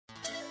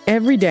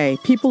Every day,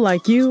 people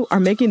like you are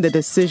making the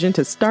decision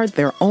to start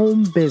their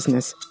own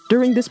business.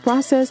 During this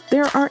process,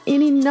 there are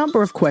any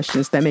number of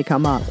questions that may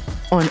come up.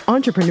 On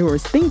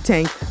Entrepreneurs Think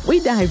Tank, we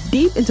dive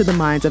deep into the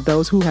minds of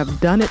those who have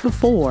done it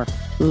before.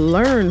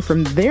 Learn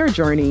from their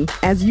journey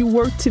as you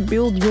work to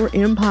build your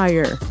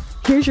empire.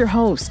 Here's your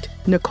host,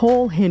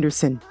 Nicole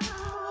Henderson.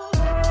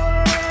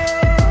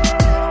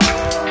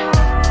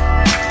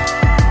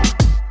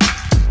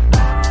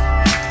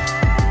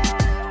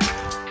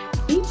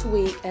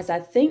 As I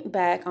think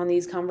back on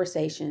these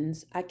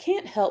conversations, I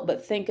can't help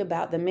but think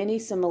about the many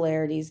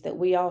similarities that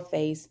we all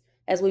face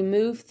as we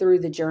move through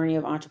the journey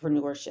of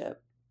entrepreneurship.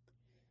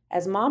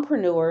 As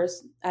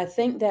mompreneurs, I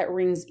think that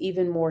rings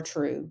even more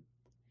true.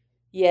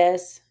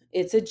 Yes,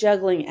 it's a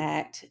juggling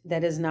act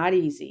that is not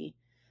easy,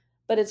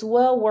 but it's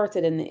well worth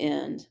it in the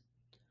end.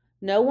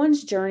 No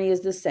one's journey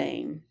is the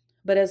same,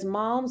 but as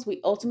moms,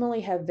 we ultimately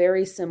have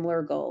very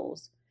similar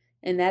goals,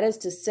 and that is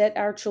to set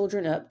our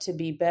children up to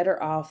be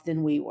better off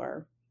than we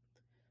were.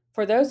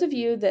 For those of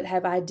you that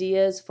have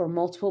ideas for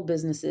multiple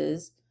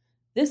businesses,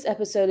 this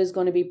episode is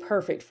going to be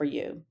perfect for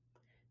you.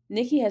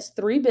 Nikki has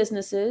 3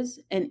 businesses,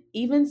 and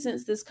even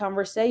since this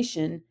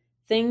conversation,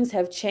 things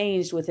have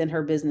changed within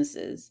her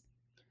businesses.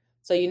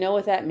 So you know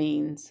what that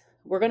means.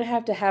 We're going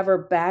to have her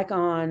back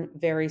on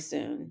very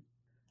soon.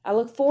 I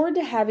look forward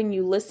to having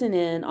you listen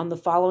in on the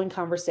following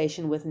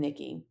conversation with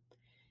Nikki.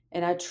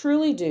 And I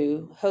truly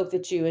do hope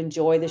that you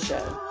enjoy the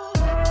show.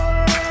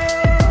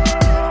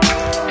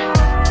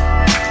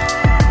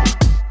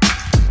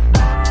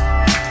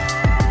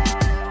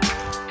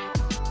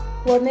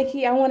 Well,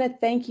 Nikki, I want to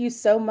thank you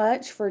so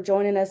much for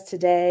joining us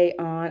today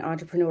on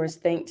Entrepreneurs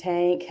Think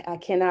Tank. I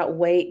cannot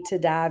wait to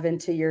dive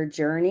into your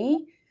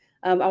journey.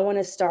 I want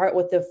to start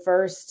with the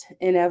first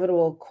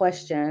inevitable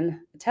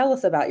question. Tell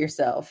us about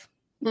yourself.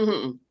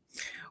 Mm-hmm.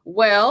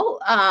 Well,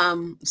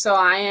 so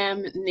I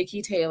am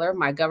Nikki Taylor.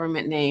 My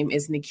government name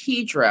is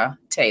Nikedra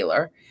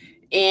Taylor.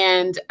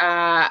 And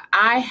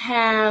I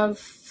have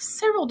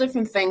several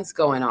different things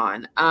going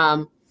on.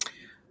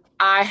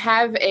 I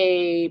have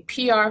a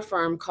PR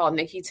firm called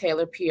Nikki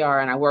Taylor PR,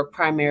 and I work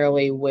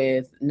primarily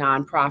with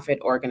nonprofit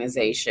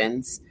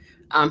organizations,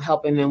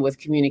 helping them with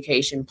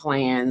communication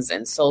plans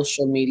and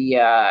social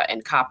media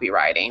and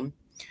copywriting.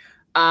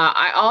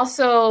 I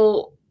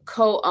also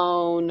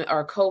co-own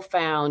or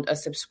co-found a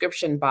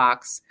subscription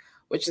box,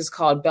 which is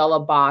called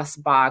Bella Boss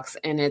Box,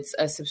 and it's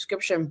a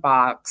subscription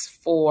box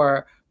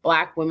for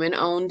Black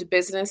women-owned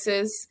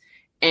businesses.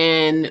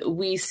 And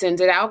we send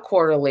it out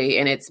quarterly,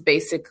 and it's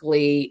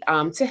basically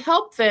to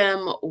help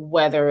them,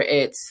 whether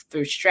it's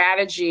through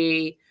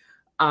strategy.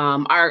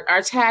 Our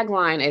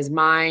tagline is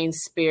mind,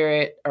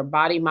 spirit, or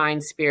body,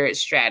 mind, spirit,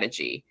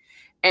 strategy.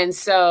 And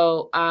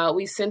so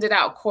we send it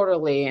out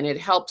quarterly, and it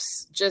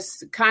helps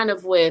just kind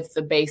of with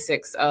the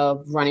basics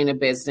of running a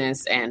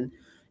business and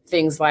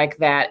things like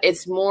that.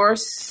 It's more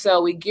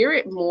so we gear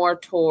it more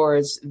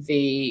towards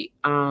the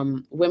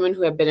women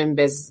who have been in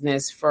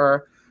business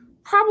for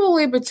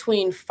probably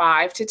between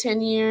 5 to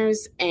 10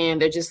 years, and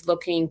they're just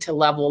looking to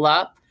level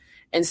up.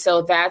 And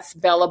so that's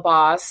Bella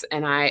Boss,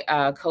 and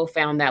I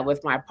co-found that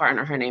with my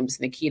partner. Her name's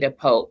Nikita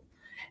Pope.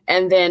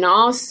 And then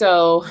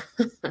also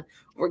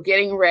we're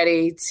getting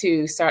ready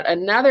to start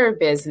another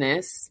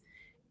business,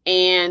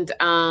 and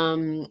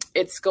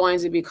it's going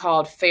to be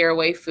called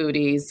Fairway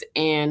Foodies.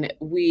 And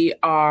we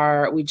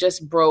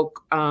just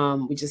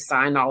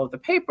signed all of the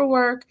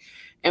paperwork,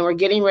 and we're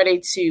getting ready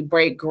to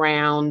break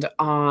ground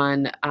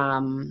on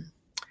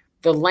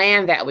the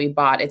land that we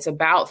bought. It's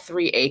about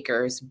 3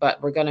 acres, but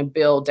we're going to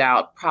build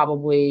out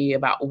probably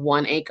about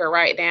 1 acre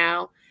right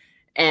now.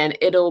 And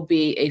it'll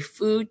be a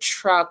food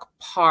truck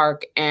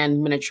park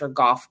and miniature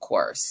golf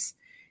course.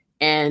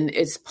 And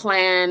it's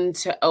planned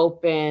to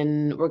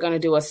open, we're going to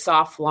do a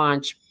soft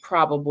launch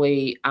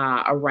probably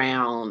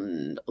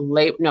around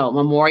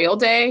Memorial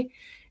Day.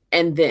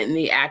 And then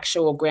the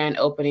actual grand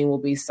opening will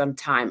be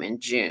sometime in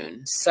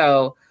June.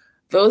 So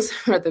those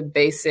are the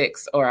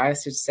basics, or I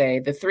should say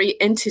the 3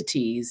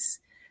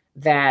 entities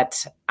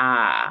that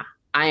I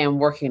am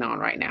working on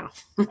right now.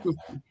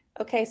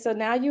 Okay, so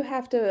now you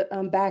have to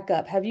back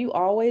up. Have you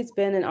always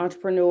been an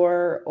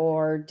entrepreneur,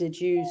 or did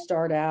you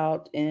start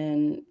out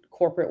in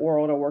corporate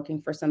world or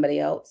working for somebody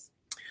else?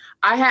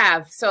 I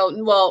have.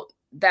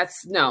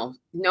 That's no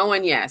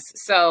and yes.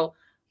 So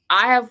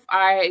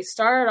I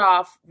started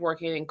off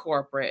working in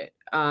corporate,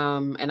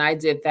 and I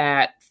did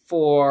that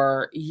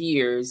for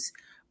years.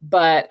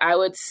 But I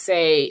would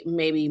say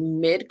maybe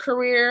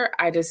mid-career,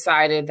 I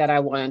decided that I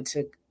wanted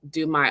to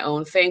do my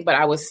own thing, but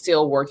I was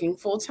still working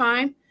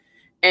full-time.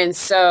 And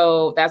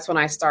so that's when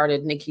I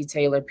started Nikki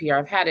Taylor PR.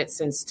 I've had it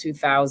since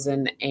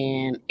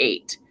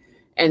 2008.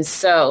 And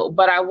so,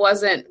 but I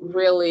wasn't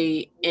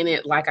really in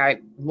it like I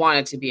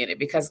wanted to be in it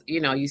because,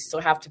 you still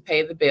have to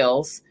pay the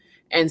bills.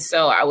 And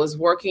so I was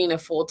working a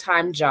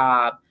full-time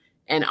job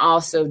and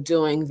also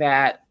doing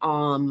that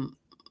on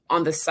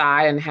the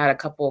side, and had a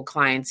couple of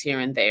clients here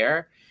and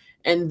there.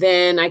 And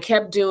then I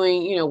kept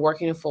doing,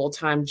 working a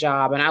full-time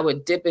job, and I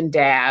would dip and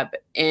dab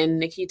in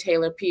Nikki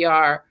Taylor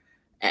PR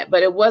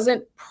But it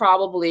wasn't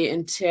probably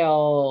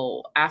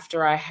until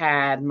after I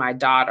had my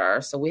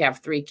daughter. So we have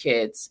 3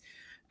 kids.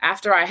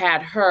 After I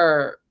had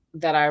her,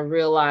 that I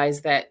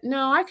realized that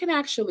no, I can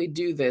actually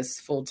do this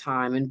full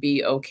time and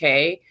be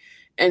okay.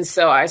 And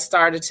so I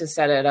started to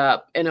set it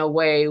up in a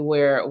way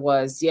where it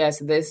was, yes,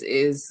 this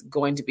is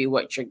going to be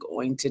what you're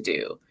going to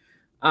do.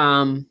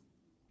 And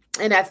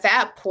at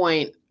that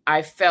point,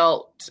 I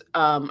felt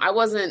I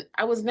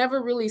was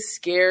never really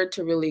scared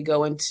to really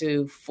go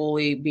into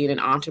fully being an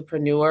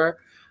entrepreneur.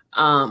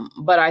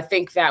 But I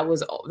think that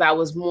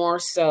was more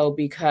so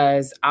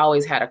because I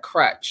always had a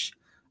crutch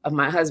of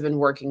my husband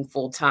working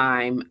full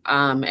time.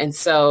 And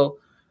so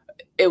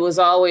it was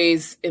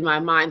always in my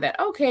mind that,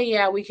 okay,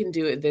 yeah, we can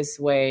do it this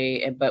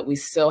way, but we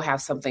still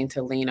have something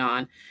to lean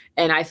on.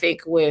 And I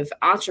think with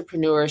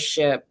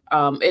entrepreneurship,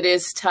 it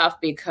is tough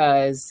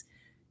because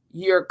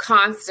you're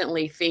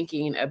constantly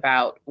thinking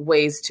about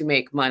ways to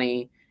make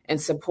money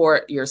and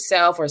support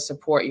yourself or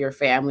support your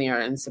family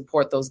and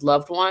support those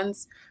loved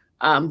ones.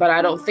 But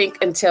I don't think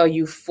until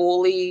you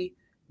fully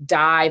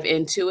dive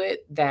into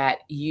it that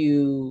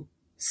you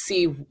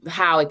see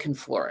how it can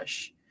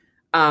flourish.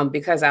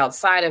 Because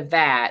outside of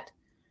that,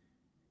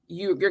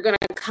 you're going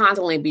to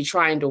constantly be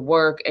trying to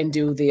work and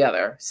do the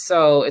other.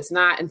 So it's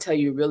not until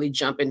you really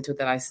jump into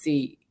that I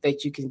see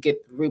that you can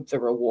reap the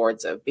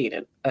rewards of being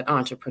an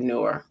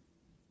entrepreneur.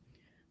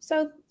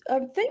 So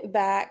think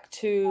back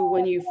to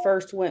when you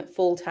first went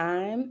full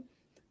time.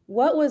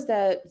 What was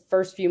that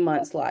first few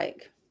months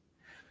like?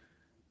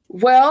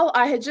 Well,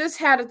 I had just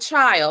had a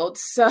child,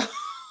 so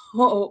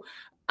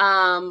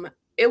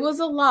it was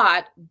a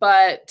lot,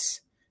 but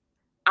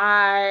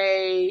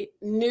I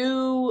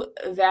knew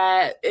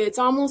that it's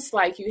almost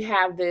like you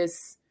have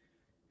this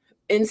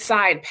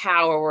inside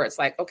power where it's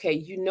like, okay,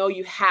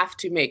 you have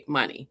to make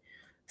money.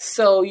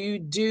 So you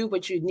do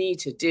what you need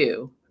to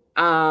do.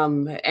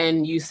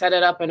 And you set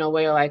it up in a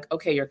way like,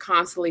 okay, you're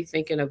constantly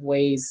thinking of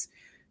ways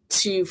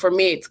for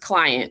me, it's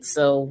clients.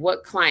 So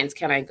what clients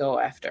can I go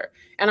after?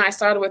 And I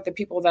started with the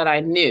people that I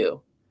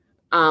knew.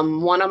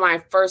 One of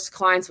my first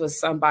clients was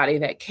somebody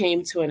that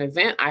came to an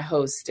event I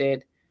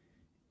hosted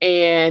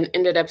and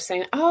ended up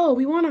saying, oh,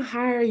 we want to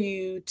hire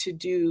you to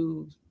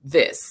do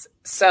this.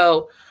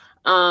 So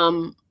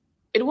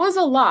it was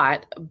a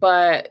lot,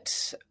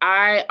 but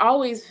I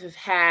always have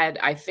had,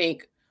 I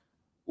think,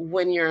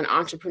 when you're an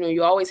entrepreneur,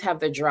 you always have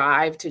the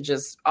drive to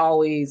just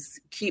always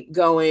keep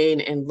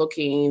going and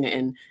looking.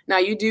 And now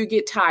you do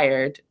get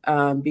tired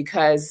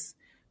because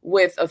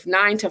with a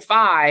 9 to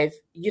 5,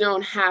 you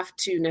don't have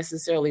to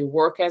necessarily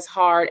work as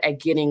hard at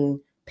getting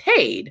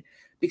paid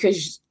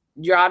because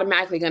you're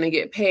automatically going to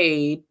get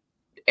paid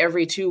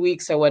every 2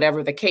 weeks or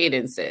whatever the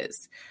cadence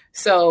is.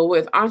 So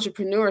with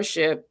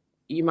entrepreneurship,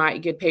 you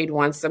might get paid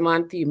once a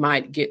month. You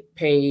might get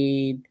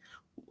paid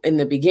in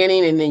the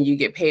beginning, and then you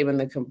get paid when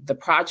the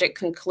project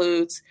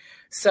concludes.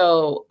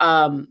 So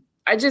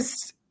I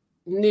just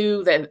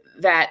knew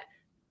that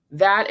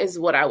is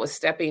what I was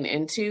stepping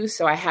into.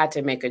 So I had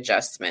to make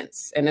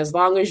adjustments. And as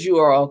long as you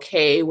are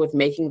okay with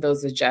making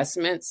those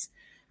adjustments,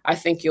 I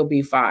think you'll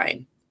be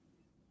fine.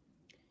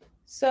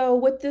 So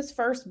with this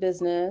first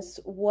business,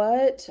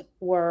 what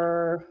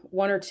were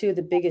 1 or 2 of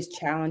the biggest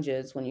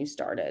challenges when you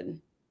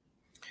started?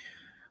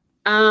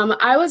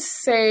 I would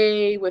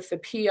say with the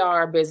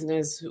PR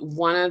business,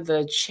 one of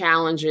the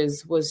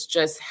challenges was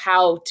just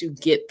how to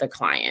get the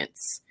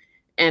clients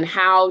and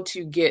how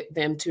to get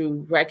them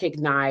to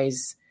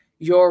recognize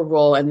your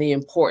role and the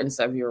importance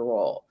of your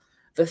role.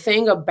 The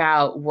thing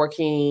about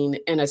working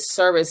in a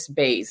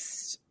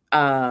service-based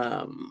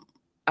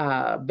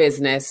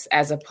business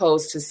as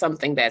opposed to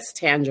something that's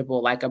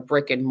tangible like a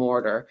brick and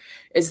mortar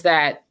is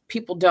that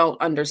people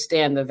don't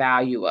understand the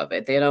value of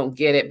it. They don't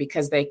get it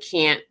because they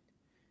can't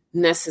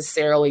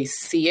necessarily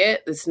see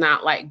it. It's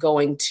not like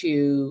going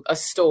to a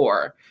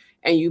store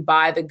and you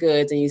buy the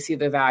goods and you see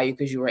the value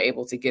because you were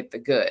able to get the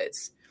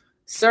goods.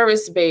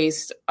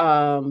 Service-based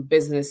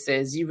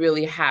businesses, you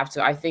really have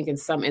to, I think in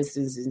some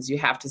instances, you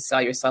have to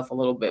sell yourself a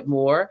little bit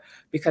more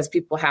because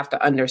people have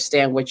to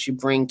understand what you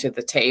bring to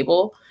the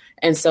table.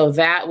 And so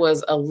that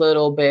was a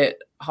little bit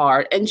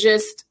hard. And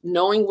just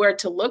knowing where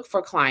to look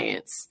for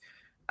clients.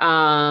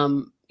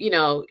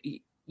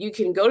 You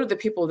can go to the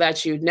people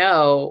that you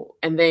know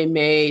and they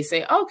may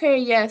say, okay,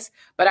 yes.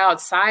 But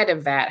outside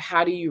of that,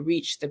 how do you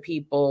reach the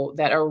people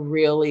that are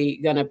really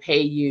going to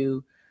pay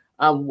you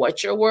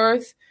what you're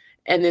worth?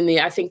 And then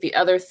I think the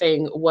other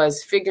thing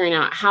was figuring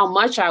out how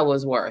much I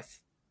was worth.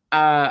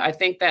 I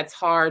think that's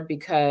hard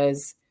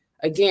because,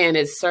 again,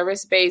 it's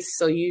service-based,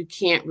 so you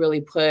can't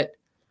really put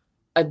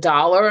a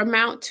dollar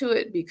amount to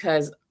it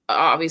because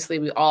obviously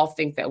we all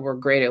think that we're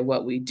great at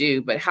what we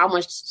do, but how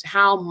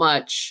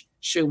much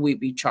should we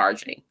be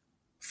charging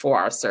for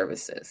our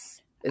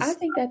services? I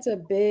think that's a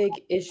big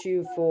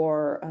issue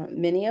for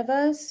many of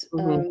us,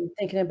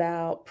 thinking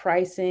about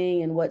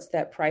pricing and what's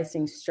that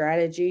pricing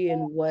strategy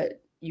and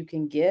what you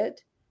can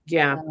get.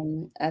 Yeah.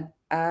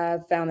 I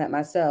found that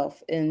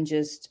myself in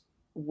just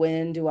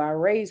when do I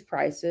raise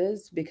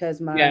prices because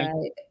my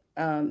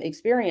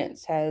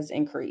experience has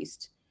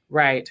increased.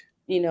 Right.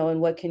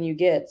 and what can you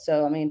get?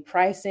 So, I mean,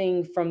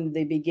 pricing from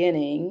the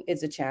beginning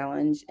is a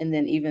challenge. And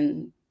then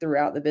even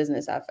throughout the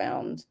business, I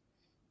found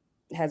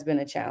has been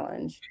a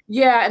challenge.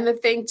 Yeah. And the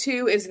thing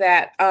too is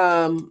that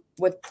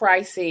with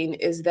pricing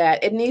is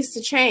that it needs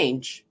to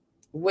change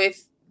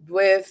with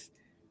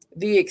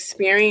the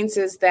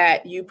experiences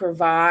that you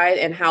provide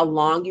and how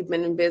long you've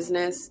been in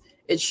business.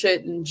 It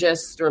shouldn't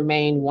just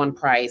remain one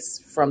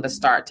price from the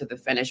start to the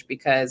finish,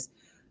 because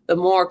the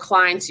more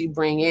clients you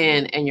bring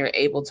in and you're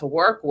able to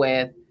work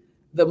with,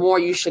 the more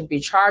you should be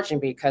charging,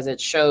 because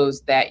it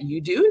shows that you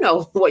do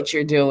know what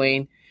you're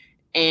doing.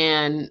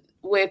 And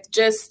with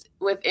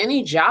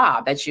any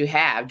job that you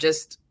have,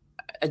 just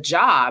a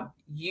job,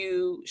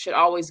 you should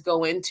always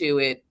go into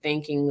it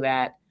thinking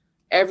that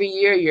every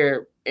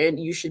year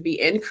you should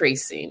be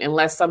increasing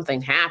unless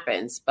something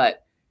happens.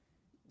 But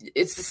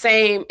it's the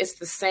same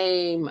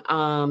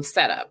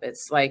setup.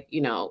 It's like,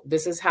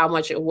 this is how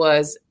much it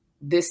was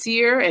this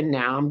year, and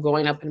now I'm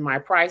going up in my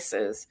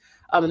prices.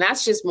 And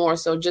that's just more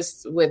so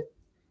just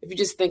if you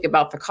just think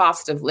about the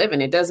cost of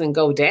living, it doesn't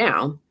go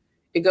down,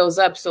 it goes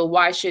up. So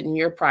why shouldn't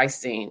your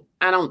pricing?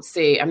 I'm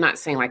not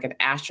saying like an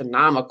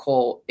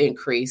astronomical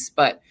increase,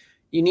 but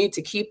you need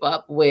to keep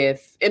up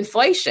with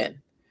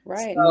inflation.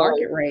 Right. So,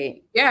 market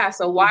rate. Yeah.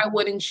 So why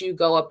wouldn't you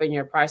go up in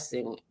your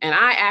pricing? And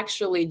I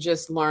actually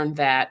just learned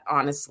that,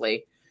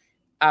 honestly,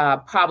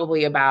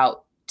 probably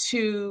about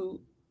 3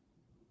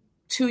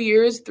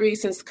 years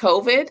since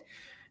COVID.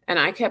 And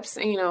I kept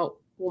saying,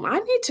 I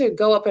need to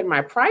go up in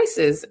my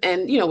prices.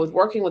 And, with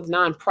working with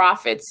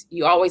nonprofits,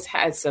 you always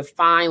had a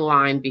fine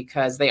line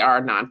because they are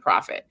a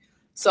nonprofit.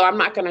 So I'm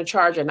not going to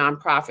charge a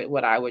nonprofit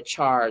what I would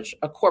charge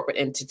a corporate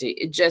entity.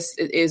 It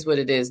is what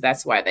it is.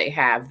 That's why they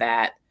have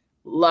that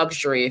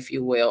luxury, if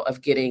you will,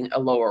 of getting a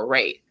lower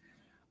rate.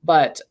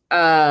 But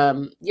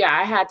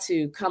I had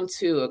to come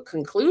to a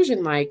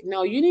conclusion like,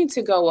 no, you need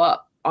to go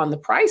up on the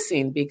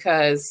pricing,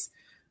 because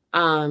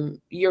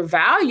your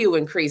value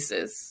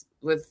increases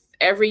with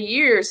every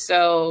year.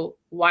 So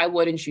why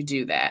wouldn't you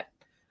do that?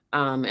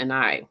 And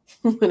I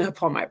went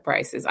up on my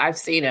prices. I've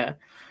seen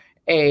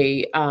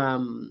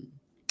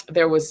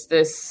there was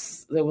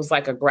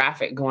like a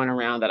graphic going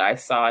around that I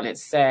saw, and it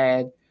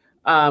said,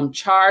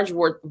 charge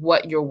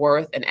what you're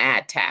worth and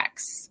add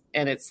tax.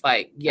 And it's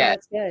like, yes.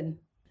 That's good.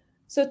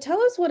 So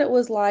tell us what it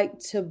was like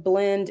to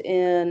blend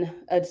in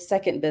a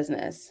second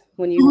business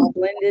when you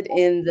blended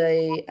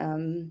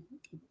in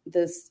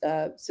this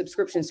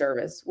subscription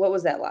service. What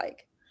was that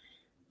like?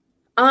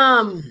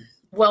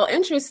 Well,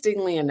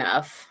 interestingly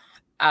enough,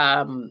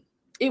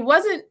 it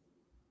wasn't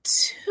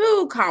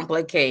too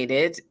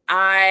complicated.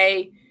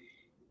 I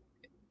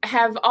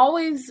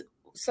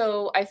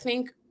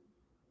think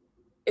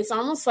it's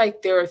almost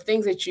like there are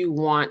things that you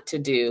want to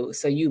do,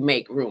 so you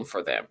make room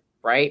for them,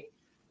 right?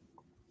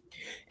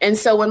 And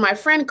so when my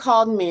friend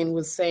called me and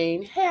was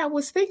saying, hey, I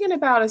was thinking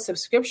about a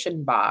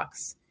subscription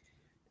box,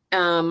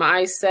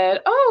 I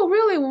said, oh,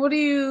 really? What are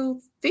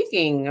you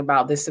thinking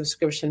about this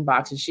subscription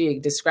box? And she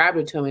described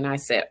it to me, and I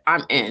said,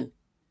 I'm in.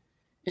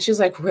 And she was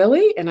like,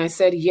 really? And I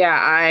said, yeah,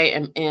 I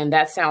am in.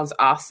 That sounds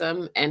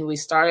awesome. And we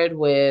started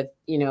with,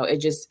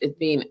 it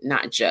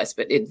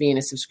being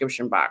a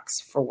subscription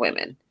box for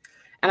women.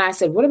 And I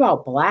said, what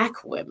about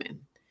Black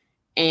women?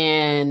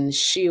 And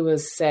she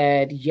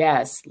said,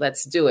 yes,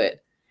 let's do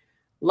it.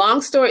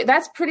 Long story.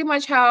 That's pretty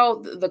much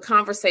how the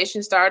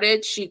conversation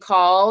started. She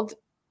called.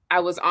 I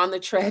was on the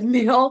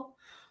treadmill.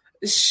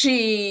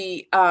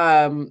 She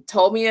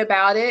told me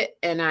about it.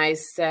 And I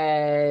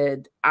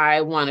said,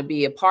 I want to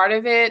be a part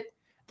of it.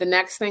 The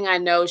next thing I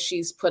know,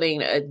 she's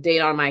putting a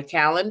date on my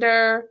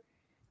calendar.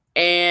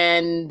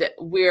 And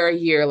we're a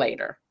year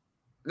later.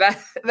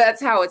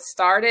 That's how it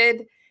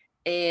started.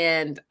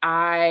 And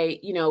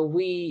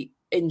we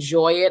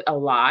enjoy it a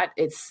lot.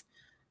 It's,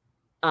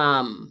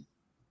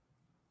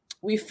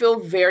 we feel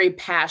very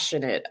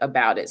passionate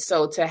about it.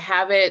 So to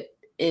have it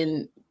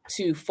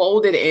to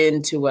fold it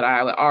into what I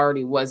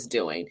already was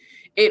doing,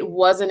 it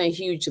wasn't a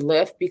huge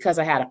lift because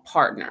I had a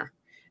partner.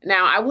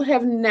 Now I would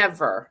have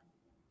never,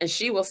 and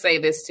she will say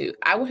this too,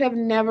 I would have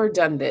never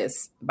done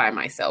this by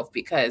myself,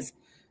 because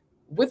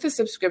with the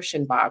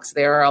subscription box,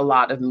 there are a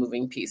lot of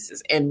moving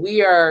pieces, and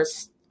we're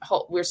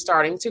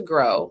starting to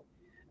grow.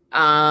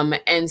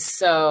 And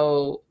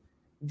so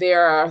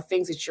there are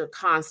things that you're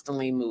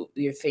constantly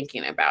you're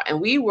thinking about.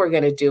 And we were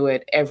going to do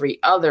it every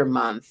other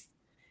month.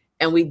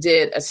 And we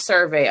did a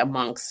survey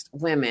amongst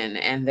women,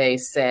 and they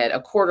said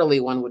a quarterly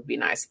one would be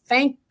nice.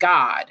 Thank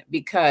God,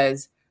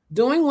 because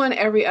doing one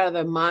every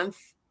other month,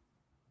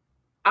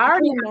 I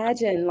can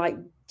imagine like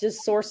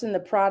just sourcing the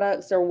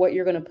products or what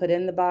you're going to put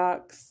in the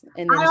box,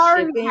 and then I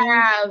already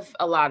have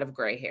a lot of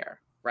gray hair,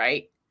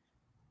 right?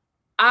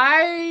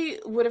 I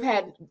would have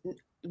had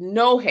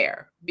no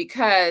hair,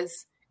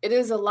 because it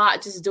is a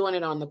lot just doing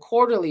it on the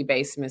quarterly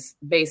basis,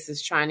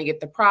 trying to get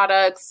the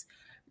products.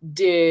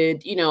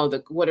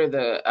 What are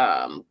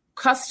the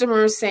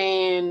customers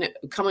saying,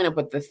 coming up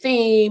with the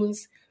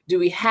themes? Do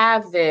we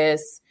have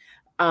this?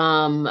 It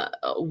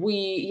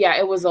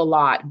was a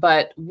lot,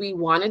 but we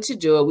wanted to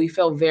do it. We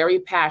feel very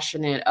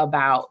passionate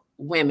about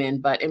women,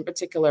 but in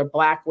particular,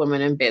 Black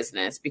women in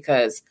business,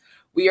 because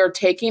we are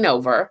taking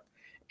over.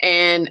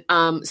 And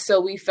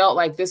so we felt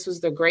like this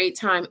was the great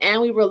time.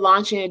 And we were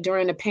launching it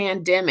during the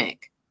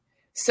pandemic.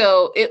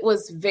 So it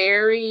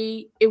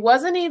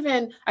wasn't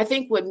even, I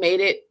think what made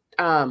it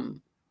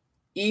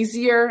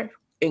easier,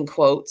 in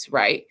quotes,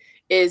 right,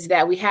 is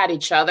that we had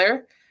each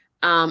other.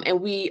 And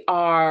we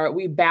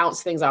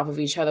bounce things off of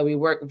each other. We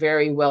work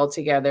very well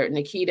together.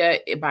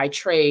 Nikita, by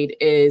trade,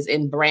 is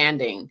in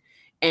branding,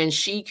 and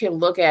she can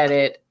look at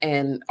it,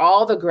 and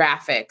all the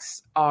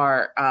graphics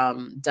are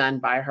done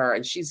by her,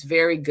 and she's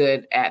very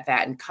good at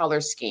that, and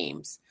color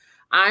schemes.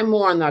 I'm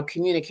more on the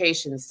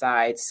communication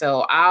side,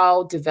 so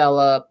I'll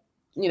develop,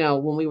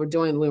 when we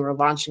were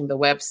launching the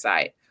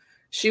website,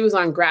 she was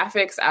on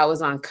graphics, I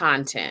was on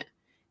content.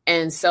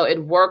 And so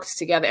it works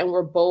together, and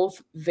we're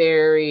both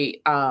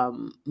very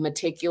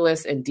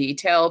meticulous and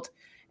detailed,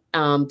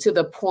 to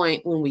the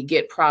point when we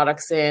get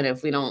products in,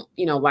 if we don't,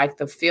 like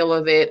the feel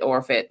of it,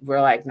 or if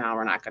we're like, no,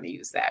 we're not going to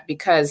use that.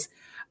 Because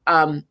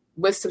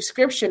with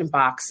subscription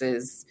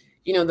boxes,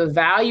 the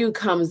value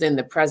comes in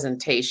the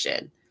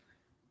presentation.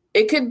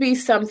 It could be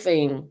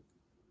something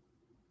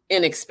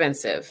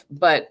inexpensive,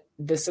 but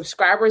the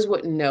subscribers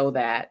wouldn't know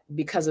that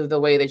because of the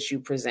way that you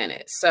present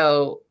it.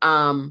 So,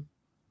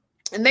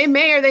 and they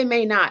may or they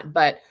may not,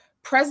 but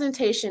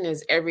presentation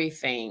is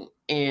everything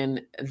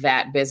in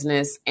that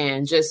business.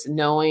 And just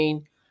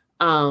knowing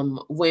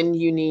when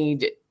you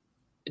need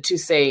to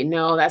say,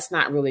 no, that's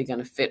not really going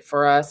to fit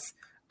for us.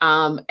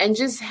 And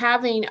just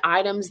having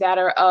items that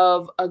are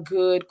of a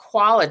good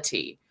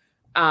quality.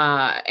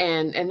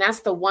 And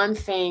that's the one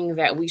thing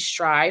that we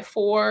strive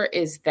for,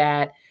 is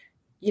that,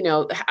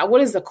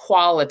 what is the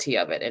quality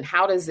of it, and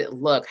how does it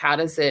look? How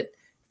does it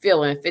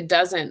feel? And if it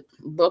doesn't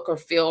look or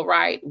feel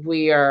right,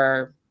 we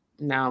are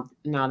no,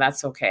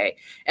 that's okay.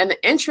 And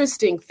the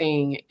interesting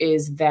thing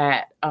is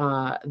that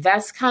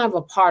that's kind of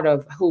a part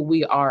of who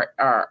we are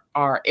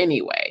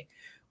anyway.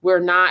 We're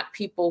not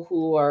people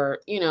who are,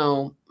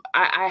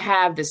 I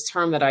have this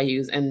term that I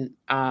use and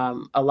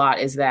a lot,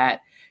 is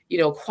that,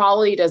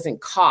 quality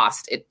doesn't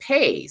cost, it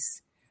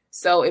pays.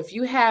 So if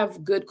you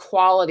have good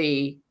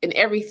quality in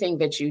everything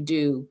that you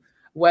do,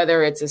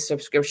 whether it's a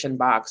subscription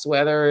box,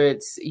 whether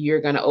it's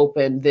you're going to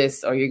open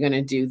this or you're going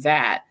to do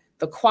that,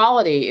 the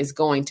quality is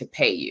going to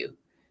pay you,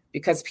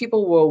 because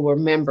people will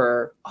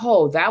remember,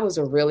 oh, that was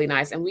a really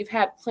nice. And we've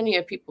had plenty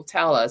of people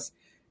tell us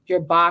your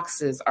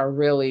boxes are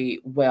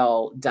really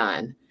well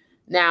done.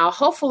 Now,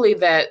 hopefully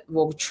that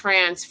will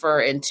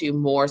transfer into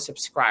more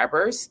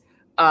subscribers.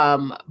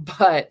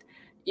 But,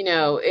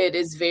 it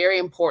is very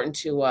important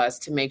to us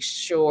to make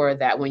sure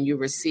that when you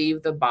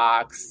receive the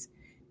box,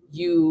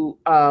 you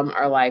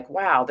are like,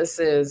 wow, this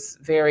is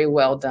very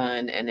well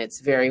done, and it's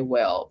very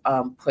well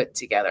put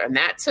together. And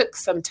that took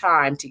some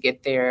time to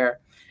get there,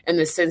 in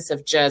the sense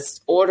of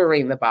just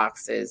ordering the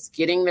boxes,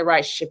 getting the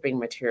right shipping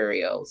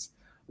materials.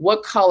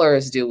 What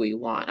colors do we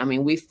want? I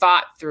mean, we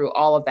thought through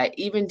all of that,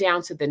 even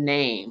down to the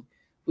name.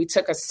 We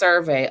took a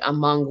survey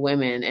among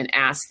women and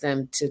asked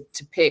them to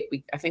pick.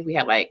 I think we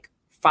had like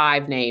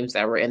 5 names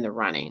that were in the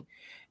running,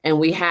 and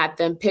we had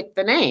them pick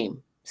the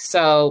name.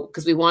 So,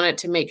 because we wanted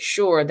to make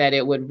sure that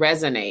it would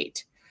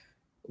resonate.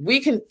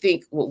 We can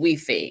think what we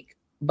think,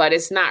 but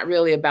it's not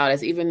really about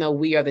us, even though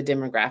we are the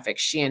demographic,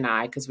 she and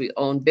I, because we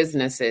own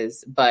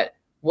businesses. But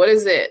what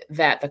is it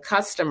that the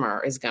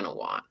customer is going to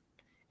want?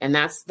 And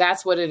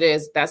that's what it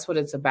is. That's what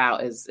it's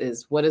about,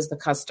 is what does the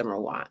customer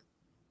want?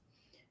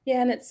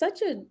 Yeah. And it's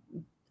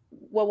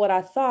what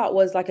I thought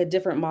was like a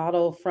different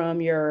model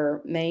from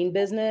your main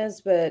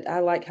business, but I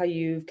like how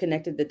you've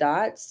connected the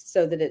dots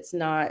so that it's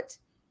not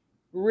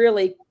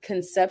really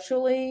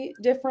conceptually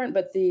different,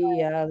 but the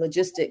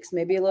logistics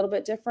may be a little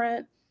bit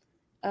different.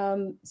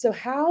 So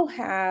how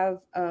have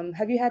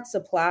you had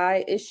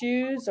supply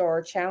issues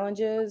or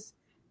challenges?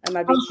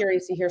 I'd be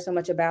curious to hear so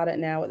much about it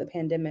now with the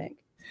pandemic.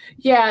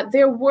 Yeah,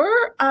 there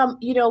were,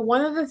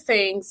 one of the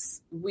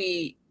things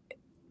we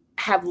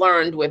have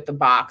learned with the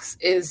box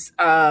is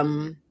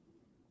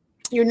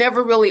you're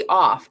never really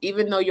off,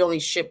 even though you only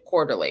ship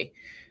quarterly.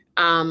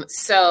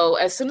 So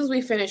as soon as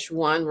we finish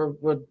one,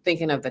 we're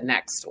thinking of the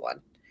next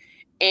one.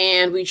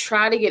 And we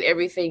try to get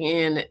everything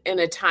in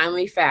a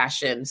timely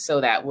fashion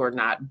so that we're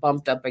not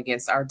bumped up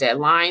against our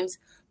deadlines.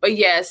 But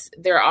yes,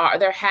 there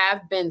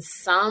have been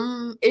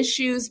some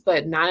issues,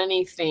 but not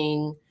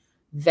anything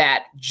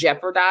that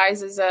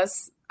jeopardizes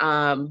us,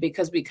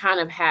 because we kind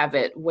of have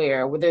it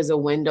where there's a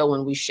window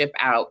when we ship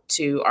out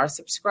to our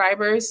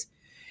subscribers,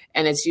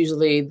 and it's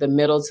usually the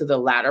middle to the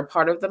latter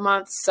part of the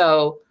month.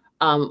 So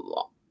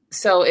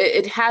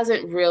it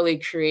hasn't really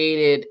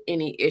created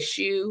any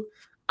issue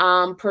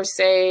per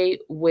se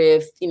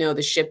with,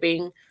 the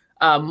shipping.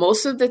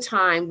 Most of the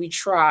time we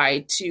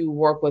try to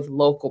work with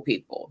local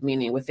people,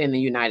 meaning within the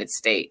United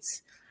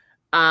States.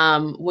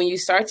 When you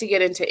start to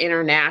get into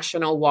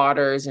international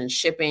waters and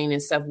shipping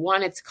and stuff,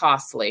 1, it's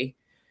costly,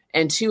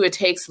 and 2, it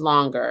takes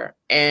longer.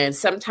 And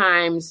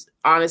sometimes,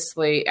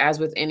 honestly, as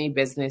with any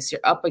business,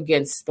 you're up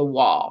against the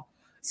wall.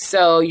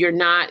 So you're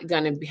not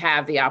going to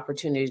have the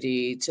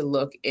opportunity to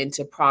look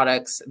into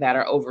products that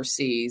are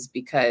overseas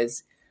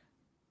because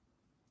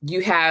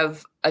you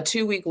have a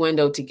 2-week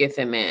window to get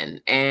them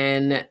in.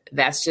 And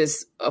that's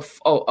just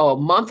a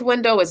month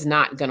window is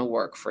not going to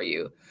work for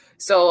you.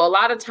 So a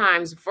lot of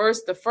times,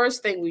 the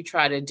first thing we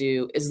try to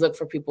do is look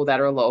for people that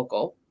are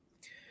local.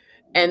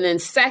 And then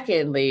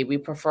secondly,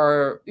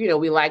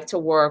 we like to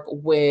work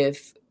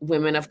with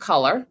women of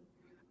color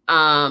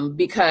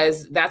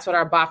because that's what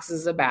our box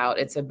is about.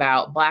 It's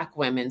about Black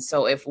women.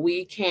 So if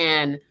we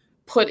can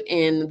put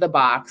in the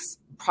box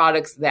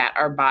products that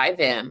are by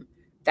them,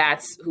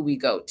 that's who we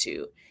go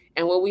to.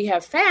 And what we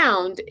have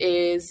found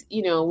is,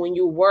 when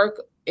you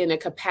work in a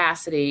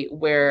capacity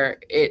where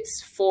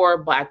it's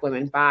for Black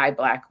women, by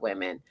Black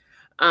women,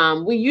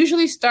 we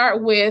usually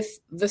start with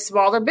the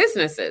smaller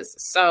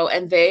businesses.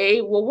 And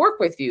they will work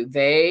with you.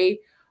 They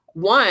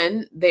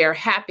are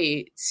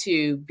happy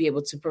to be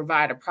able to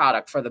provide a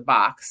product for the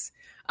box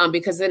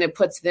because then it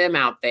puts them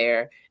out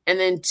there. And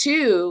then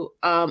 2,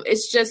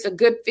 it's just a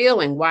good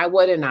feeling. Why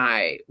wouldn't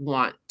I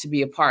want to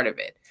be a part of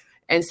it?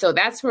 And so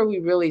that's where we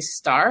really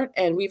start.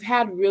 And we've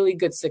had really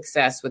good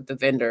success with the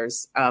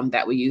vendors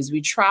that we use.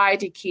 We try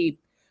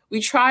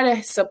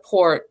to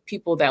support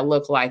people that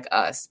look like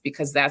us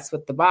because that's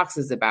what the box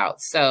is about.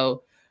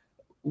 So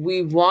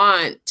we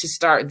want to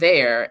start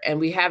there, and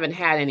we haven't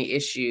had any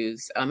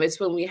issues. It's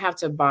when we have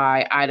to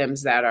buy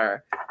items that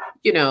are,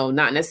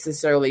 not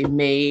necessarily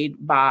made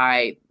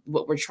by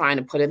what we're trying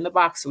to put in the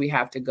box. So we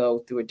have to go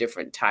through a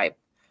different type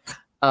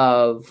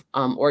of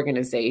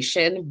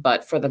organization.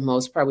 But for the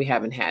most part, we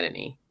haven't had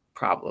any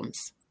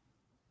problems.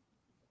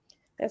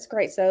 That's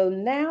great. So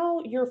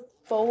now you're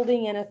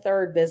folding in a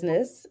third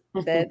business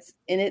that's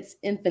in its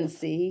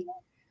infancy.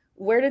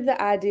 Where did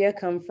the idea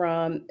come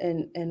from,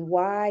 and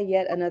why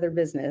yet another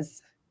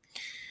business?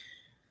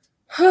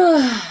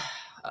 So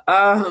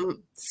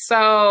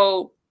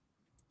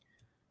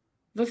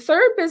the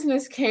third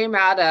business came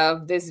out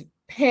of this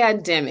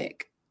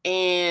pandemic,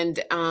 and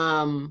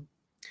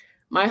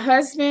my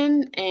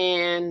husband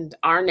and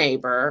our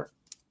neighbor,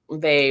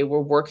 they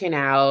were working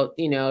out.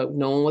 No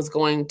one was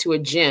going to a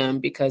gym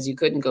because you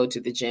couldn't go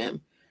to the gym.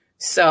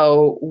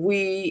 So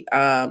we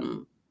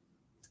have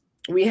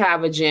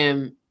a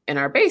gym in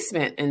our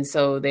basement. And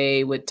so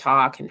they would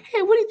talk and,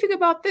 hey, what do you think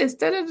about this?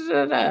 Da, da, da,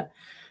 da, da.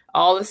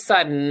 All of a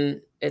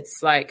sudden,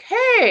 it's like,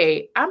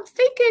 hey, I'm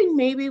thinking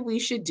maybe we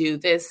should do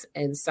this.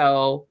 And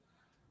so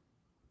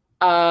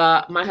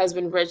my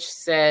husband, Rich,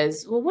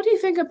 says, well, what do you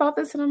think about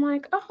this? And I'm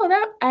like, oh,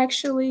 that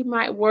actually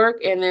might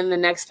work. And then the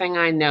next thing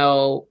I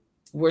know,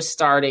 we're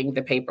starting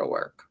the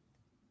paperwork.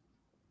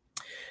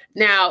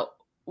 Now,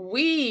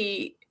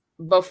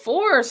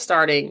 before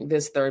starting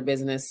this third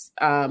business,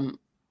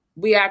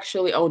 we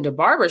actually owned a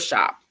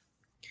barbershop.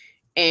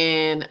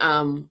 And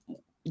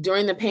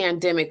during the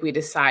pandemic, we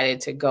decided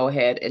to go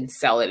ahead and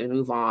sell it and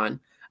move on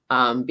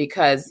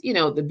because,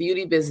 the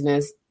beauty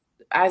business,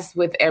 as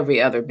with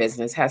every other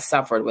business, has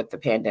suffered with the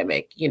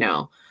pandemic.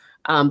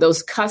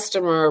 Those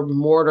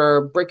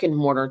brick and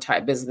mortar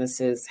type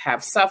businesses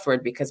have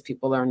suffered because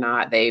people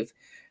they've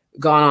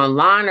gone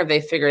online or they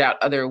figured out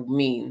other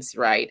means,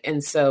 right?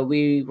 And so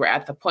we were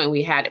at the point,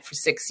 we had it for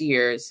 6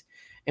 years.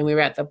 And we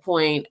were at the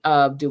point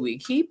of, do we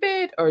keep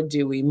it or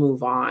do we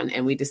move on?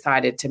 And we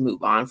decided to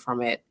move on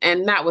from it.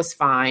 And that was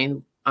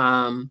fine.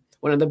 One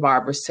of the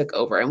barbers took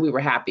over and we were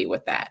happy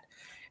with that.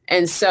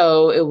 And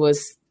so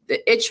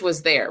the itch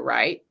was there,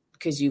 right?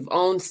 Because you've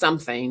owned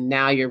something.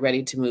 Now you're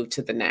ready to move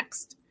to the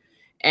next.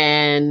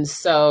 And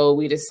so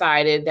we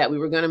decided that we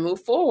were going to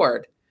move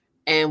forward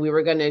and we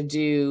were going to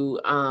do,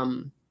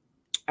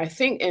 I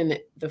think in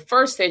the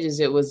first stages,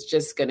 it was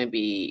just going to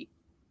be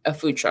a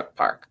food truck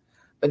park.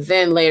 But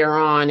then later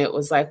on, it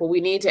was like, well, we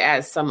need to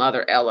add some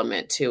other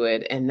element to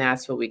it. And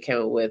that's what we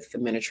came up with, the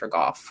miniature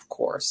golf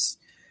course.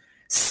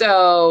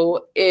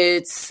 So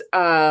it's,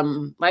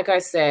 like I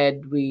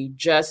said, we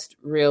just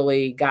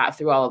really got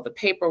through all of the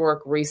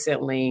paperwork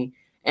recently.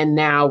 And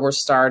now we're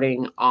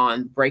starting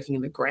on breaking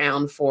the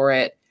ground for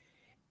it.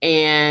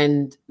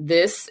 And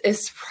this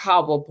is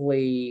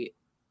probably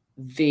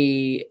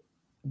the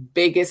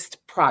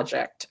biggest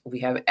project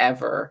we have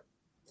ever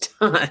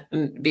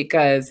done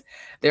because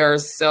there are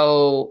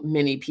so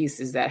many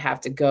pieces that have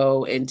to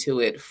go into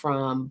it,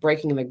 from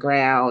breaking the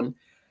ground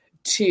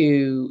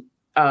to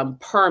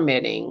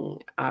permitting,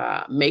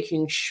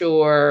 making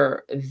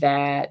sure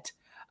that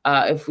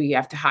if we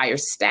have to hire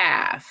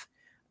staff,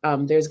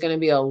 there's going to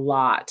be a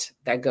lot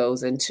that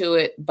goes into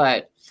it.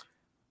 But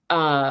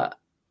I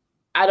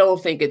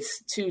don't think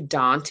it's too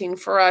daunting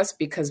for us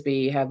because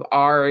we have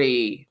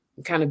already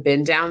kind of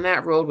been down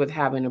that road with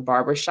having a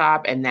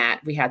barbershop, and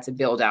that we had to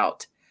build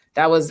out.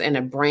 That was in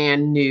a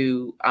brand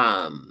new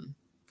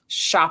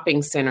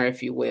shopping center,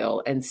 if you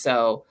will. And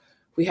so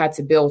we had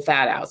to build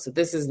that out. So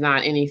this is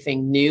not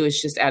anything new. It's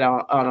just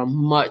on a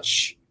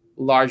much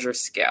larger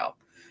scale.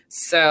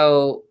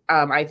 So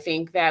I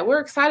think that we're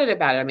excited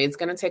about it. I mean, it's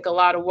going to take a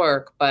lot of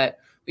work, but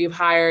we've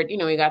hired,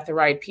 we got the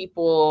right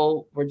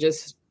people. We're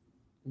just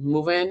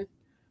moving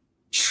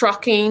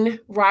trucking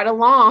right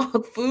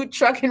along, food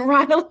trucking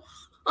right along.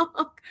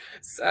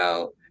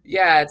 So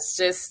yeah, it's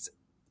just,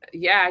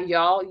 yeah,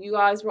 you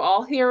guys will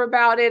all hear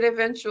about it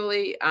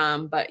eventually.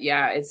 But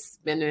yeah,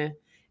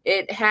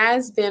 it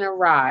has been a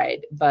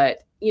ride,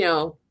 but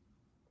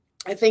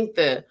I think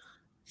the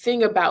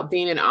thing about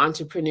being an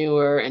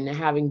entrepreneur and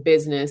having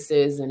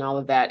businesses and all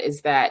of that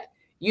is that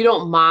you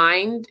don't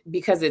mind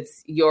because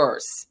it's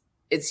yours.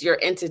 It's your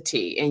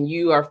entity, and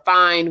you are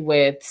fine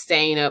with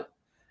staying up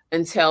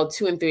until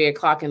 2 and 3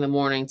 o'clock in the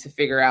morning to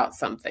figure out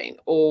something,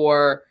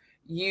 or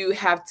you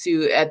have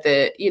to, at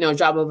the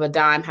drop of a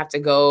dime, have to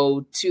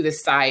go to the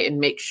site and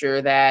make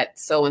sure that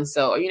so and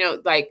so,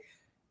 like,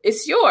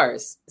 it's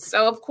yours.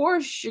 So of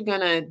course you're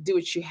gonna do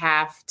what you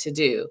have to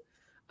do.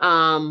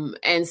 And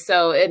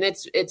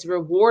it's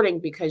rewarding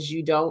because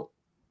you don't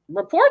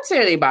report to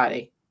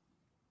anybody.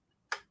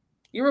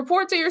 You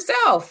report to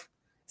yourself.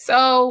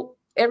 So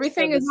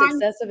everything is the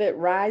success of it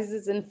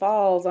rises and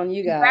falls on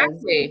you guys.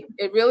 Exactly.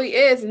 It really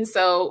is. And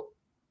so,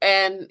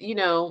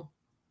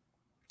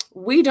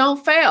 we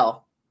don't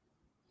fail.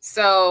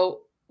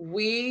 So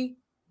we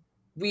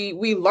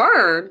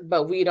learn,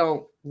 but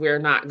we're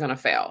not going to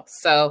fail.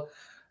 So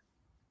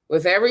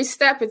with every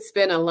step, it's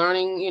been a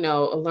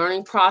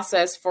learning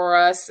process for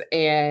us.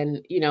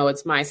 And,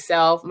 it's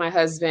myself, my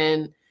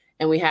husband,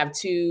 and we have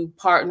 2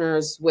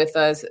 partners with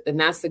us. And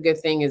that's the good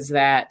thing, is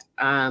that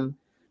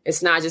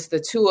it's not just the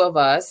 2 of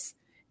us,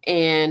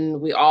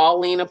 and we all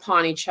lean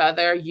upon each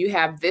other. You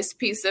have this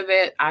piece of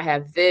it, I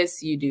have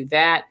this, you do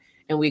that.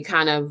 And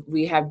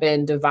we have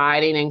been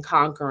dividing and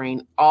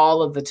conquering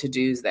all of the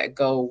to-dos that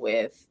go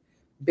with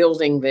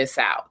building this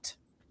out.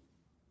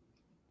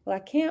 Well, I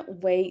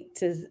can't wait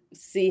to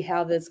see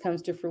how this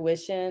comes to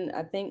fruition.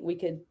 I think we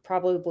could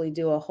probably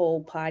do a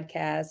whole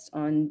podcast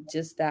on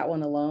just that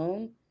one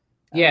alone.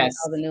 Yes.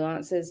 All the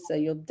nuances. So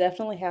you'll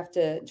definitely have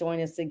to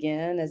join us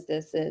again as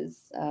this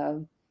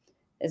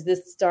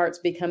starts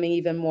becoming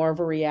even more of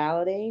a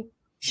reality.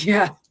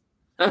 Yeah.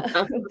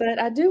 But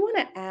I do want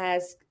to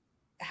ask,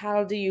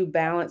 how do you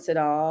balance it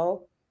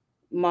all?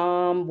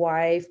 Mom,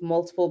 wife,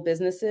 multiple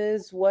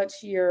businesses.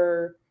 What's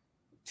your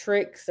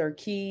tricks or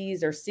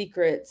keys or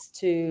secrets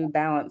to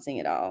balancing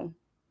it all?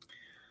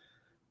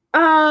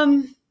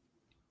 I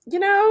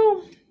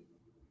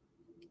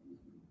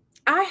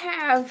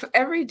have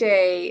every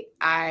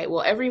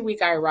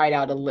week I write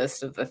out a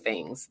list of the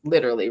things,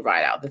 literally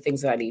write out the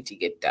things that I need to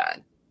get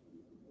done.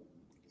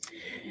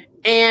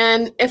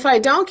 And if I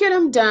don't get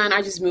them done,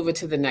 I just move it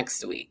to the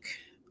next week.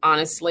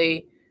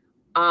 Honestly,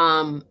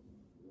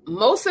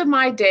 most of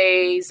my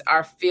days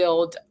are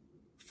filled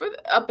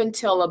up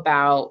until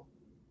about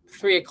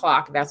 3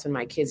 o'clock. That's when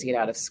my kids get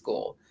out of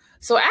school.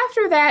 So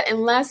after that,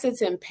 unless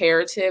it's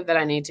imperative that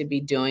I need to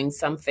be doing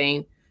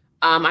something,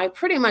 I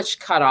pretty much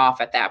cut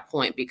off at that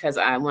point, because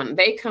when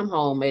they come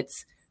home,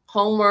 it's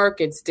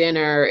homework, it's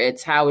dinner,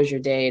 it's how was your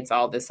day, it's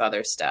all this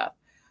other stuff.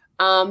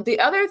 The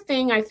other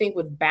thing I think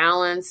with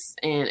balance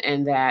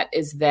and that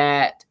is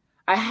that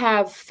I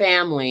have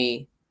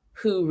family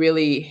who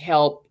really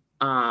help,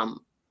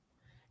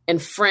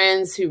 and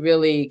friends who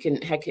really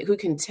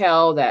can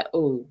tell that,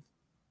 oh,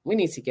 we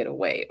need to get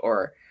away,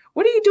 or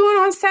what are you doing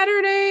on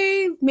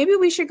Saturday? Maybe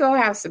we should go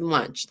have some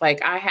lunch.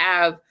 Like, I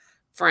have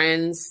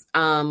friends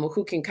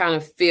who can kind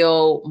of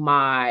feel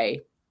my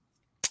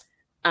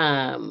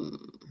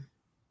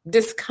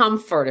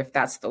discomfort, if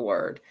that's the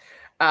word,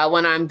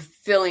 when I'm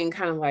feeling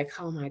kind of like,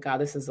 oh my God,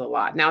 this is a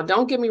lot. Now,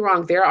 don't get me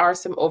wrong, there are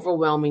some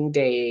overwhelming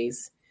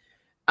days.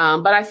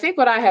 But I think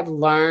what I have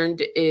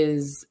learned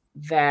is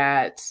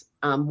that,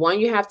 one,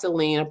 you have to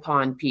lean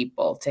upon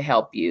people to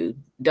help you.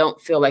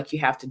 Don't feel like you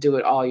have to do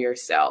it all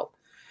yourself.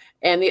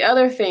 And the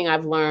other thing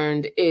I've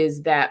learned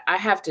is that I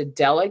have to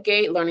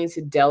delegate, learning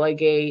to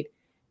delegate,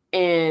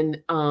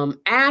 and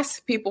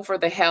ask people for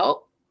the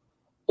help,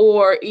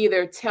 or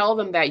either tell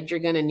them that you're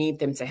going to need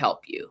them to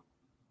help you.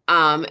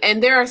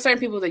 And there are certain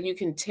people that you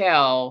can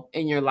tell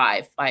in your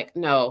life, like,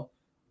 no,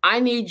 I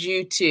need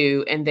you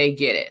to, and they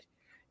get it.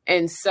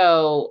 And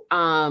so,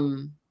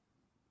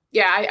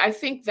 I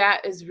think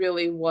that is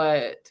really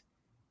what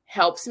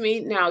helps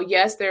me. Now,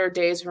 yes, there are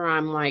days where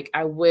I'm like,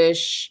 I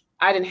wish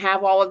I didn't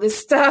have all of this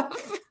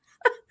stuff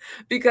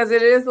because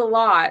it is a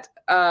lot.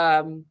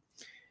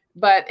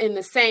 But in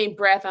the same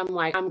breath, I'm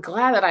like, I'm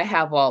glad that I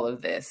have all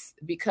of this,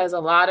 because a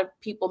lot of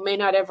people may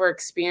not ever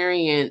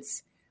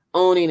experience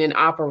owning and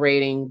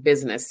operating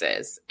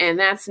businesses. And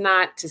that's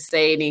not to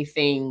say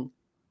anything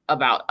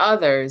about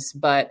others,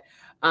 but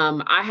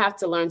I have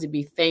to learn to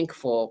be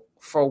thankful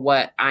for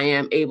what I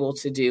am able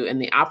to do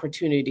and the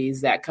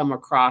opportunities that come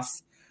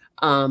across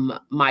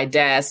my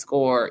desk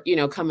or,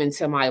 come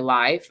into my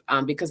life,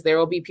 because there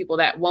will be people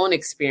that won't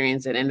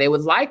experience it and they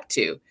would like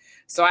to.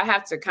 So I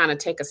have to kind of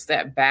take a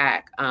step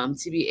back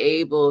to be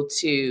able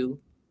to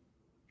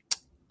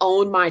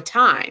own my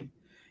time.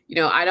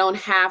 I don't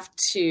have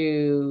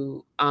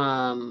to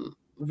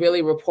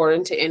really report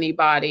into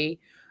anybody.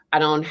 I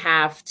don't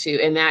have to,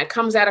 and that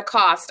comes at a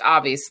cost,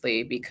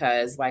 obviously,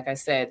 because like I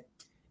said,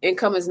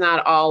 income is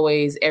not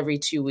always every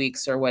 2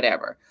 weeks or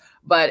whatever.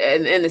 But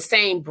in the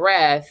same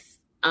breath,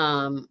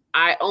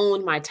 I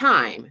own my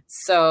time.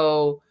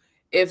 So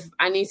if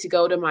I need to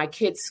go to my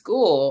kids'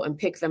 school and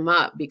pick them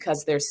up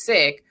because they're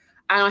sick,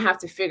 I don't have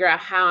to figure out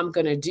how I'm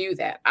going to do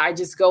that. I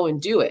just go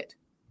and do it.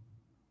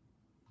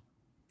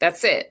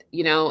 That's it,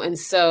 And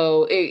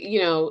so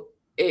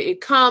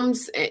it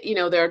comes,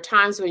 there are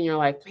times when you're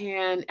like,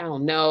 man, I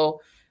don't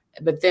know.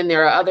 But then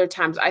there are other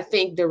times I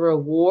think the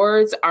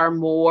rewards are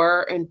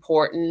more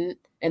important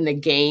and the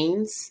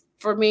gains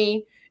for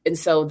me. And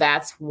so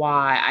that's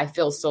why I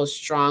feel so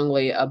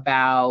strongly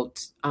about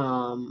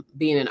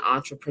being an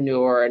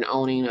entrepreneur and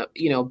owning,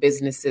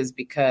 businesses,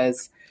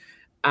 because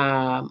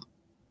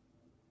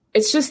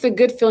it's just a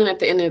good feeling at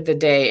the end of the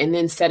day, and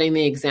then setting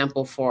the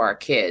example for our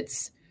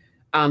kids.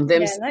 And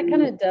that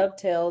kind of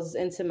dovetails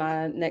into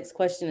my next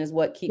question, is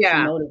what keeps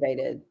you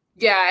motivated?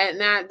 Yeah.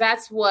 And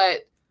that's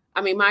what,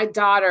 my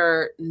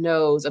daughter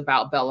knows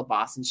about Bella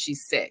Boss, and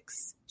she's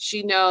 6.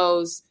 She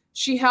knows,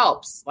 she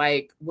helps.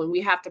 Like when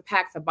we have to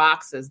pack the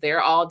boxes,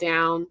 they're all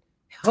down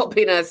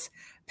helping us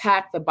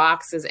pack the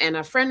boxes. And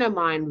a friend of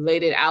mine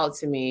laid it out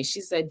to me.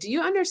 She said, do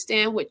you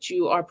understand what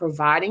you are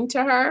providing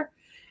to her?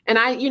 And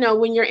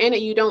when you're in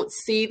it, you don't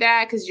see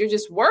that because you're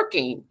just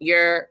working.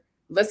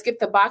 Let's get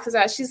the boxes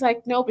out. She's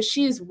like, no, but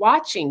she's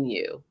watching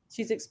you.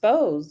 She's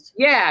exposed.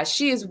 Yeah,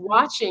 she is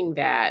watching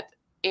that.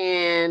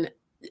 And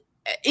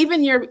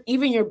even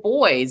your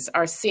boys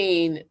are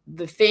seeing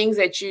the things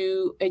that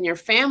you and your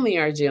family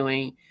are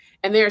doing,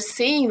 and they're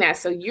seeing that.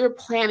 So you're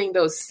planting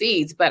those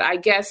seeds. But I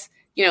guess,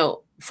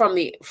 from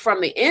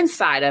the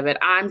inside of it,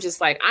 I'm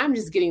just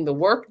getting the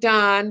work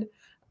done.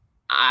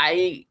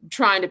 I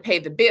trying to pay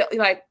the bill,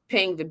 like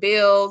paying the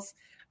bills,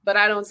 but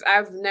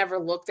I've never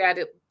looked at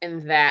it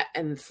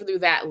and through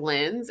that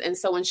lens. And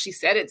so when she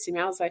said it to me,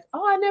 I was like,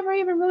 oh, I never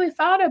even really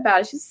thought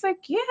about it. She's like,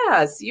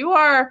 yes,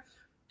 you're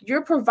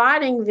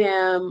providing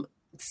them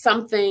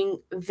something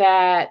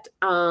that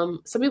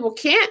some people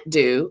can't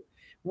do.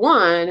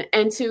 1,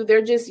 and 2,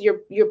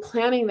 you're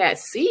planting that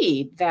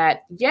seed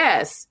that,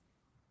 yes,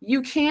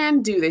 you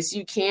can do this.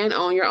 You can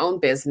own your own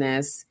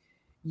business.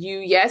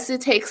 Yes,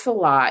 it takes a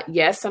lot.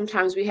 Yes,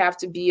 sometimes we have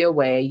to be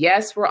away.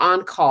 Yes, we're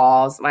on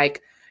calls.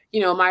 Like,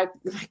 my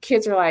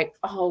kids are like,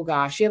 oh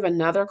gosh, you have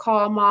another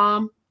call,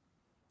 Mom?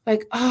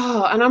 Like,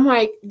 oh, and I'm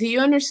like, do you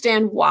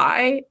understand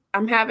why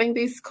I'm having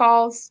these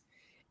calls?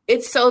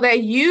 It's so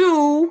that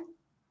you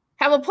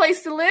have a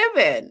place to live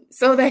in,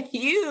 so that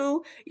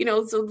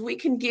so we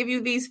can give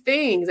you these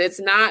things. It's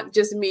not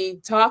just me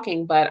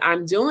talking, but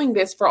I'm doing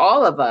this for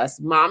all of us.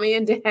 Mommy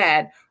and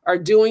Dad are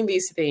doing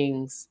these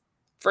things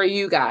for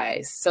you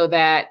guys so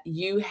that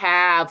you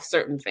have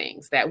certain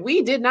things that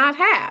we did not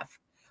have,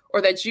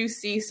 or that you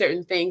see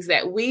certain things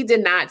that we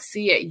did not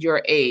see at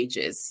your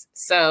ages.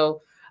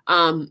 So,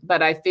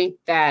 but I think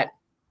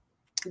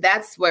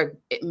that's what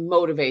it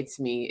motivates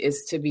me,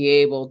 is to be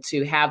able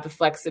to have the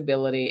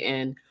flexibility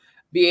and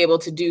be able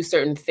to do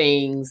certain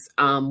things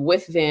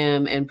with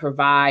them and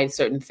provide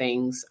certain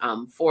things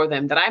for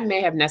them that I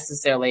may have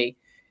necessarily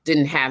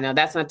didn't have. Now,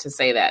 that's not to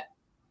say that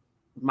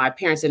my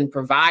parents didn't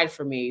provide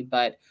for me,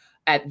 but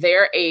at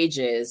their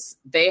ages,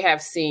 they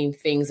have seen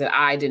things that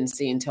I didn't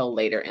see until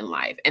later in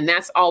life. And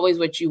that's always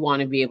what you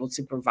want to be able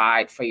to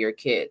provide for your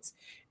kids,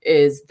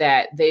 is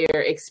that their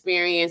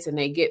experience, and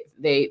they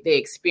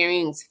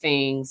experience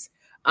things.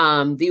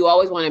 You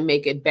always want to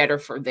make it better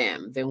for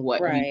them than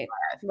what you have.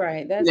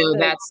 Right. That's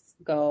the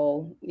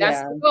goal.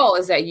 That's the goal,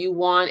 is that you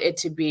want it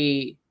to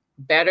be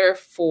better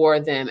for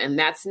them. And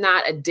that's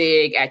not a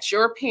dig at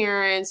your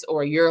parents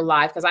or your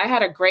life, because I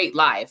had a great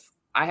life.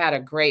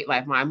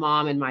 My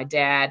mom and my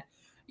dad,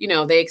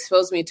 they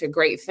exposed me to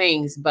great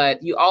things,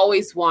 but you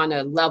always want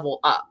to level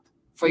up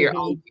for your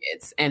own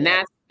kids. And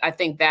I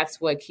think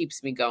that's what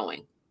keeps me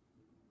going.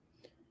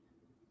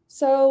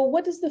 So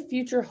what does the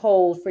future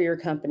hold for your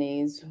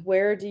companies?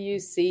 Where do you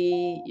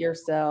see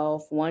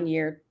yourself 1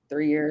 year,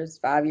 3 years,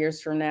 5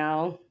 years from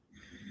now?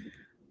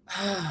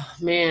 Oh,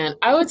 man,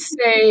 I would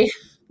say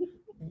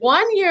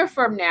 1 year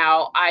from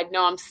now, I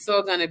know I'm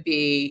still going to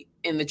be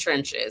in the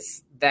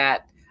trenches.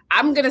 That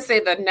I'm going to say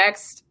the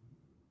next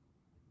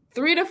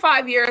 3 to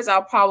 5 years,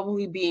 I'll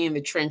probably be in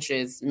the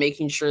trenches,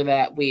 making sure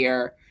that we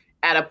are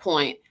at a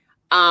point.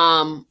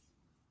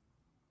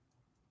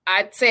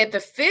 I'd say at the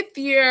 5th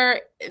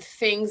year,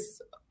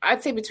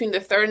 I'd say between the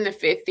 3rd and the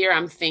 5th year,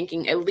 I'm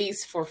thinking at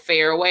least for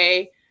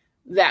Fairway,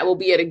 that will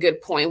be at a good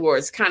point where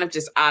it's kind of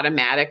just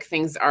automatic.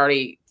 Things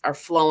already are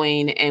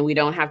flowing and we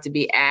don't have to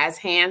be as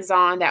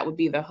hands-on. That would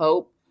be the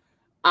hope.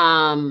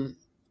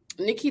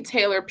 Nikki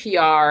Taylor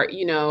PR,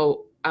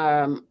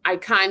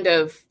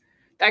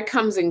 that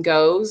comes and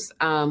goes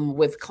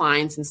with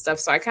clients and stuff.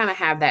 So I kind of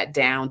have that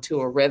down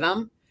to a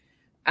rhythm.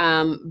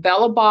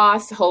 Bella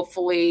Boss,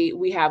 hopefully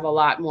we have a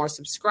lot more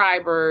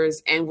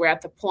subscribers, and we're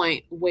at the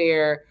point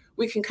where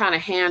we can kind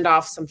of hand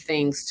off some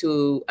things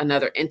to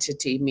another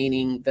entity,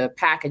 meaning the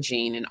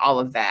packaging and all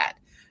of that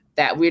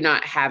we're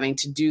not having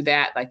to do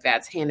that. Like,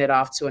 that's handed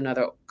off to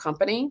another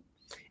company.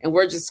 And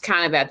we're just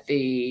kind of at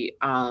the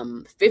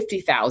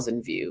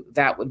 50,000 view.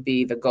 That would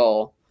be the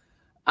goal.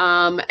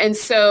 And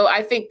so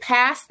I think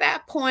past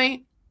that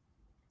point,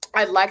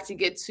 I'd like to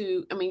get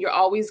to, you're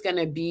always going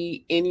to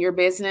be in your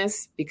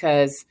business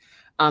because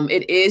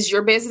it is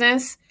your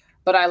business,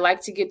 but I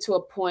like to get to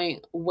a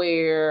point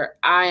where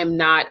I am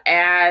not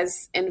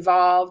as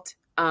involved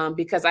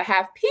because I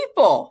have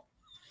people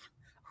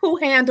who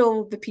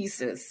handle the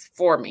pieces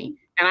for me.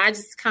 And I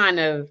just kind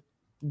of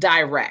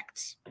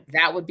direct.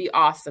 That would be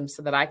awesome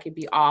so that I could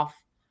be off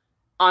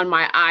on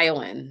my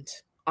island,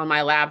 on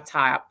my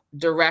laptop,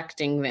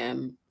 directing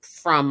them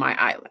from my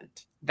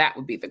island. That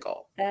would be the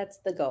goal. That's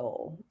the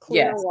goal.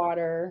 Clear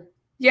water.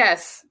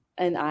 Yes.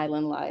 And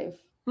island life.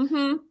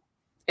 Mm-hmm.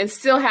 And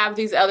still have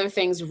these other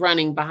things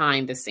running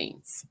behind the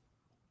scenes.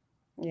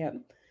 Yeah.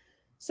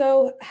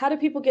 So how do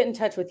people get in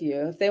touch with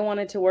you? If they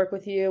wanted to work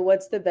with you,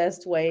 what's the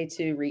best way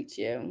to reach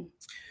you?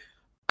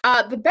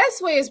 The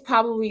best way is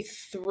probably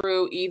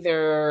through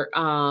either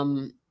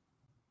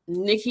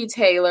Nikki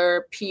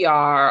Taylor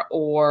PR,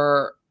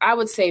 or I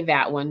would say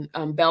that one,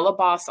 Bella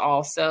Boss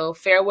also.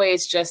 Fairway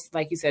is just,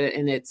 like you said,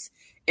 in its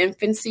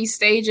infancy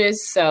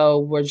stages. So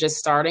we're just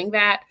starting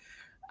that.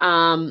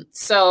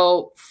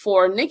 So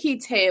for Nikki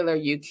Taylor,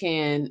 you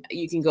can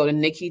go to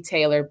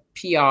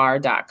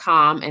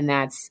NikkiTaylorPR.com, and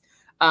that's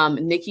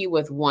Nikki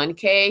with 1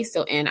 K.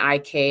 So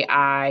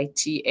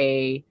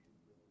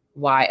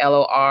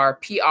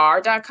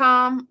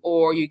NikkiTaylorPR.com,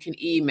 or you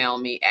can email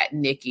me at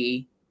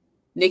Nikki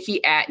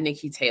at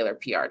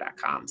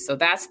NikkiTaylorPR.com. So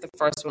that's the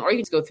first one, or you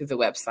can just go through the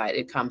website.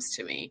 It comes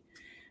to me.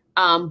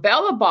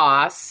 Bella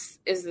Boss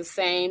is the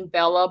same,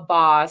 Bella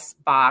Boss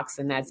Box,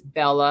 and that's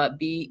Bella,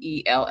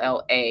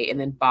 Bella, and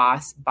then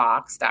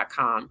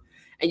bossbox.com.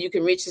 And you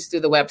can reach us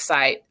through the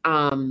website.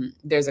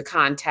 There's a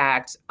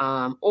contact,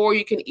 or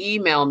you can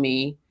email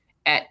me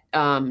at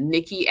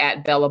Nikki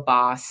at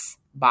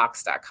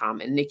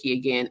bellabossbox.com, and Nikki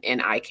again,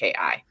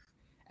 NIKI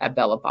at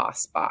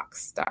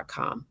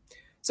bellabossbox.com.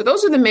 So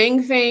those are the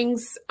main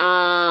things,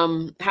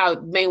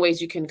 main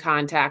ways you can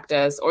contact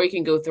us, or you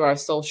can go through our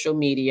social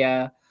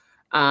media.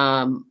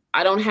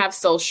 I don't have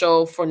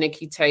social for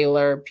Nikki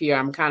Taylor PR.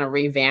 I'm kind of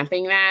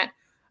revamping that.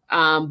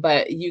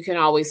 But you can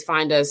always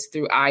find us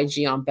through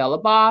IG on Bella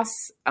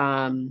Boss.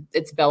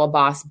 It's Bella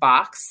Boss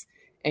Box,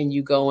 and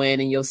you go in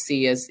and you'll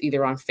see us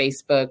either on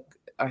Facebook.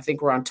 I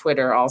think we're on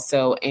Twitter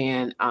also,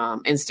 and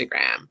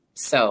Instagram.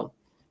 So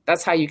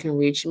that's how you can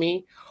reach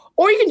me.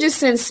 Or you can just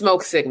send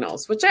smoke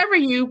signals, whichever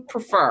you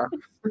prefer.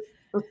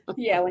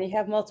 Yeah, when you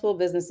have multiple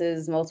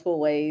businesses, multiple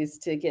ways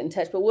to get in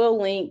touch. But we'll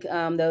link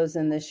those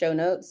in the show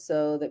notes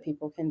so that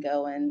people can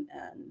go and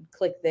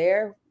click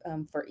there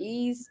for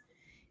ease.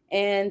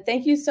 And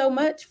thank you so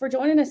much for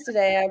joining us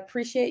today. I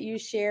appreciate you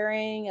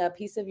sharing a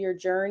piece of your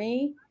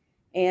journey,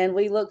 and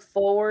we look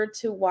forward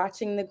to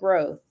watching the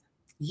growth.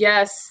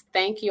 Yes,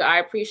 thank you. I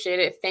appreciate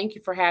it. Thank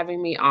you for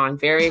having me on.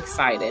 Very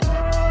excited.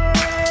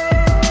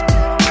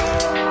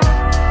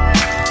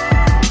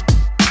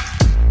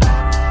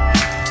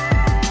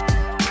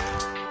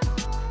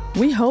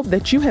 We hope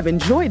that you have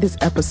enjoyed this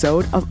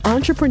episode of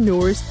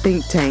Entrepreneurs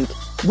Think Tank.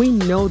 We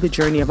know the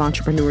journey of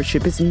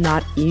entrepreneurship is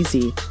not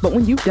easy, but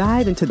when you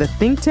dive into the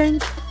think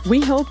tank,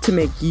 we hope to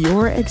make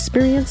your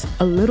experience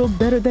a little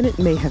better than it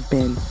may have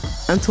been.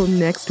 Until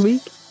next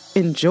week,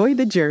 enjoy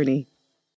the journey.